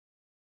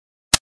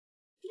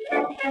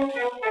My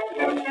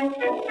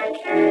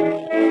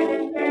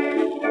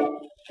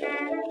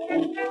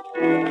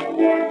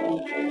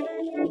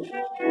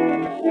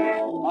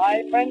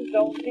friends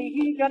don't see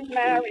he got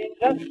married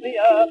just the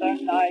other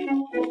night.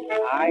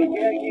 I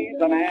hear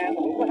he's a man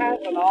who has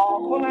an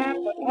awful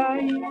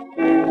appetite.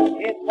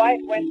 His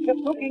wife went to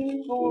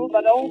cooking school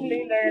but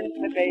only learned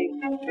to bake.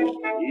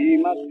 He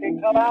must pick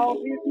about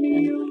his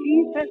meal.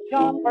 He says,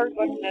 John, for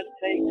goodness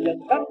sake,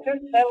 just cut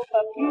yourself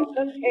a piece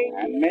of cake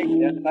and make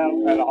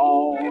yourself at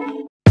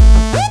home.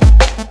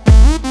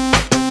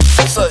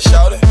 What's up,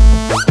 shawty?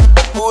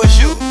 Who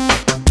is you?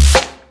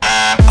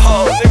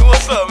 Oh, nigga,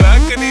 what's up, man?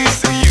 I couldn't even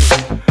see you.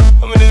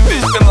 I'm in this bitch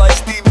feeling like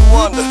Stevie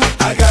Wonder.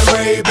 I got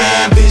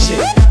Ray-Ban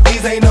vision.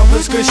 These ain't no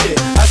prescription.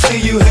 I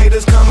see you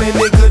haters coming,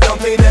 nigga. Don't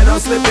think that I'm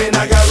slipping.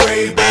 I got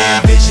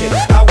Ray-Ban vision.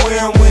 I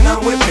wear them when I'm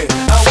whipping.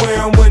 I wear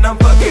them when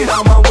I'm fucking.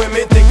 All my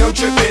women think I'm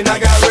tripping.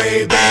 I got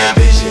Ray-Ban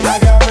vision. I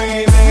got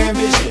Ray-Ban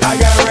vision. I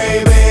got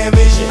Ray-Ban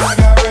vision. I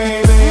got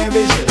Ray-Ban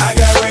vision. I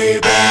got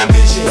Ray-Ban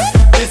vision.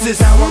 This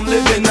is how I'm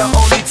living. The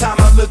only time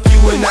I look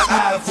you in the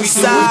eye if we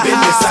doing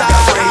business. I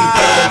got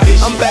Ray-Ban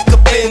vision. I'm back up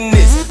in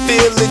this,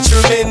 feeling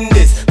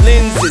tremendous.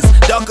 Lenses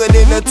darker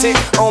than a tick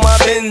on my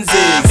Benzes.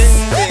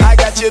 I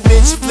got your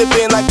bitch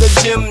flipping like a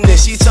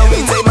gymnast. She told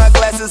me take my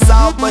glasses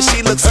off, but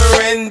she looks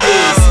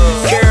horrendous.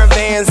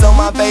 Caravans on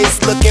my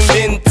face looking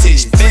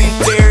vintage.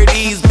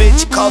 330s,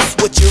 bitch,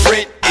 cost what your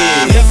rent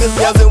is.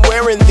 Niggas wasn't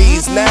wearing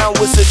these, now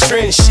it's a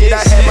trend shit. I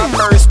had my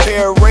first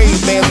pair of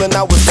Ray-Bans when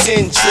I was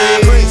 10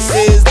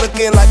 Princes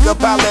looking like a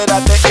pilot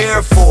out the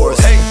Air Force.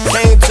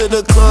 Came to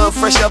the club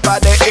fresh up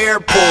out the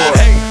airport.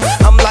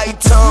 I'm like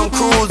Tom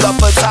Cruise off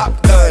a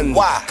Top Gun.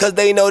 Why? Cause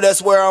they know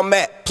that's where I'm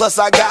at. Plus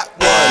I got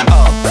one.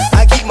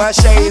 I keep my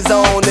shades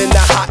on in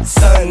the hot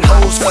sun.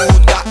 Old school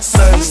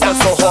Dachshund, stuff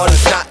so hard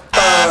it's not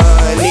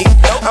funny.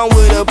 I'm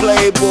with a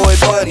Playboy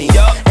bunny,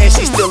 and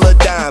she's still a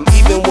dime,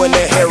 even when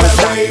the hair is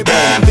not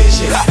done.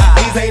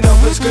 These ain't no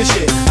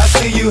prescription. I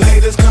see you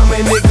haters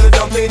coming, nigga.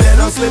 Don't think that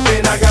I'm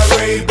slipping. I got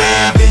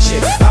Ray-Ban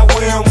vision. I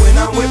wear them when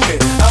I'm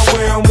whipping. I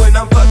wear them when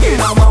I'm fucking.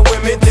 All my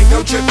women think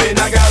I'm tripping.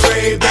 I got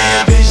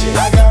Ray-Ban vision.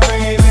 I got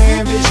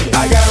Ray-Ban vision.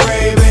 I got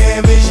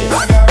Ray-Ban vision.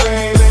 I got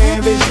Ray-Ban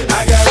vision.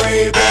 I got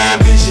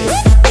Ray-Ban vision.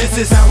 This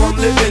is how I'm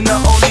living. The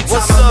only time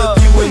I look